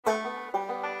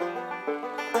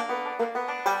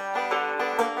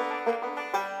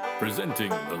Presenting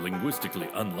the linguistically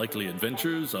unlikely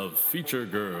adventures of Feature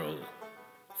Girl.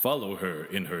 Follow her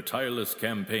in her tireless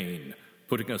campaign,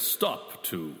 putting a stop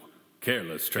to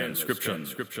careless transcription,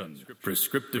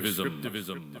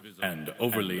 prescriptivism, and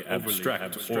overly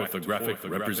abstract orthographic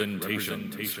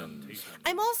representation.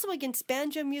 I'm also against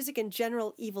banjo music and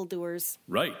general evildoers.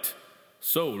 Right.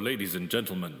 So, ladies and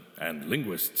gentlemen, and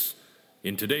linguists,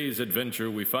 in today's adventure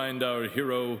we find our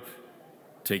hero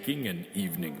taking an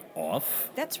evening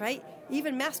off. That's right.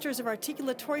 Even masters of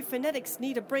articulatory phonetics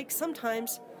need a break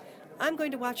sometimes. I'm going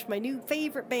to watch my new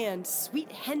favorite band,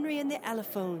 Sweet Henry and the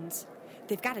Allophones.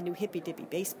 They've got a new hippy-dippy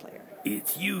bass player.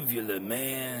 It's uvula,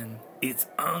 man. It's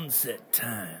onset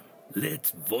time. Let's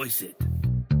voice it.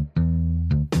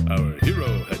 Our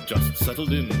hero had just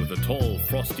settled in with a tall,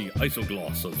 frosty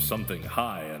isogloss of something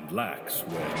high and lax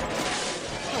when...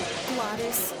 Oh,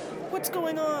 Glottis, what's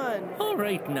going on? All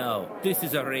right now, this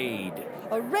is a raid.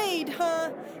 A raid,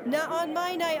 huh? Not on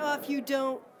my night off, you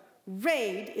don't.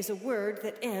 Raid is a word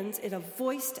that ends in a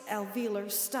voiced alveolar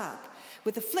stop.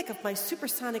 With a flick of my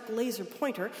supersonic laser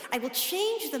pointer, I will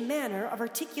change the manner of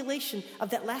articulation of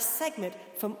that last segment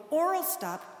from oral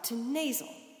stop to nasal.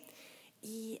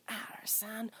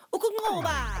 E-R-san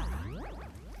ukunoba.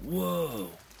 Whoa,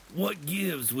 what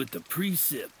gives with the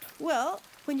precip? Well,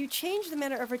 when you change the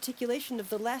manner of articulation of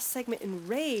the last segment in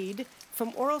raid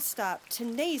from oral stop to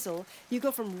nasal, you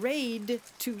go from raid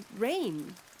to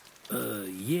rain.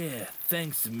 Yeah,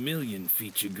 thanks a million,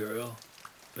 Feature Girl.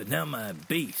 But now my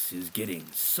bass is getting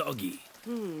soggy.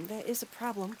 That is a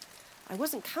problem. I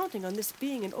wasn't counting on this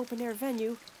being an open-air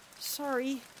venue.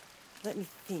 Sorry. Let me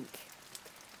think.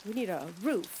 We need a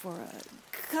roof or a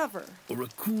cover. Or a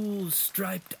cool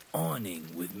striped awning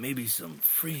with maybe some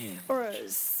fringe. Or a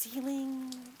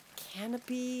ceiling,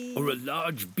 canopy. Or a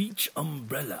large beach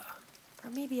umbrella. Or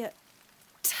maybe a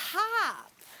top.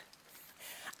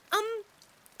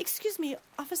 Excuse me,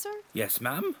 officer? Yes,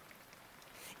 ma'am?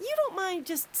 You don't mind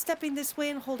just stepping this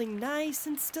way and holding nice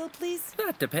and still, please?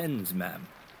 That depends, ma'am.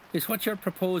 Is what you're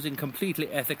proposing completely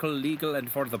ethical, legal,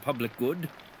 and for the public good?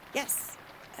 Yes,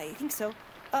 I think so.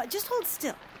 Just hold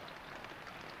still.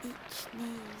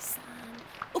 Ichi-ni-san.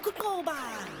 Ukukoba!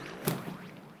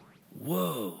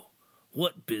 Whoa,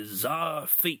 what bizarre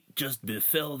fate just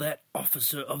befell that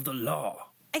officer of the law?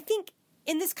 I think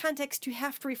in this context you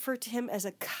have to refer to him as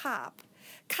a cop.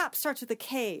 Cop starts with a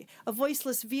K, a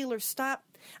voiceless velar stop.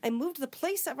 I moved the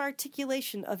place of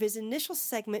articulation of his initial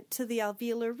segment to the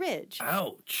alveolar ridge.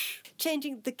 Ouch!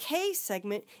 Changing the K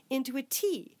segment into a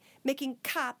T, making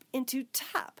cop into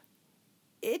top.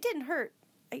 It didn't hurt,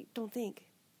 I don't think.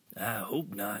 I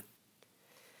hope not.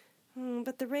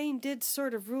 But the rain did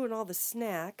sort of ruin all the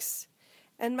snacks,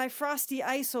 and my frosty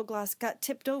isogloss got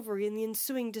tipped over in the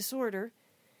ensuing disorder,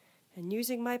 and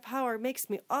using my power makes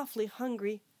me awfully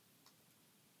hungry.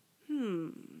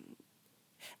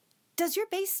 Does your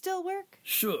bass still work?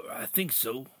 Sure, I think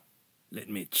so. Let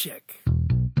me check.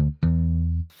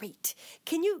 Great.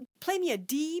 Can you play me a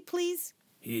D, please?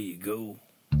 Here you go.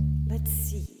 Let's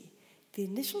see. The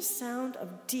initial sound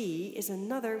of D is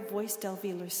another voiced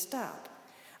alveolar stop.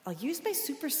 I'll use my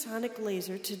supersonic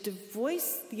laser to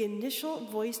devoice the initial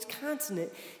voiced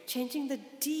consonant, changing the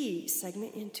D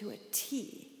segment into a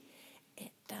T.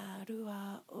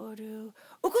 Etarua oru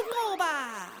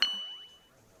ukukoba!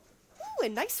 Ooh, a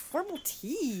nice formal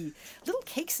tea. Little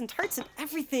cakes and tarts and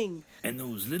everything. And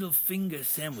those little finger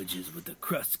sandwiches with the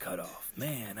crust cut off.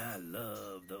 Man, I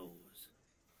love those.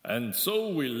 And so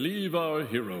we leave our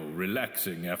hero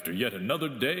relaxing after yet another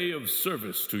day of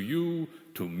service to you,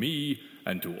 to me,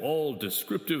 and to all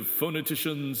descriptive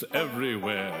phoneticians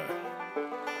everywhere.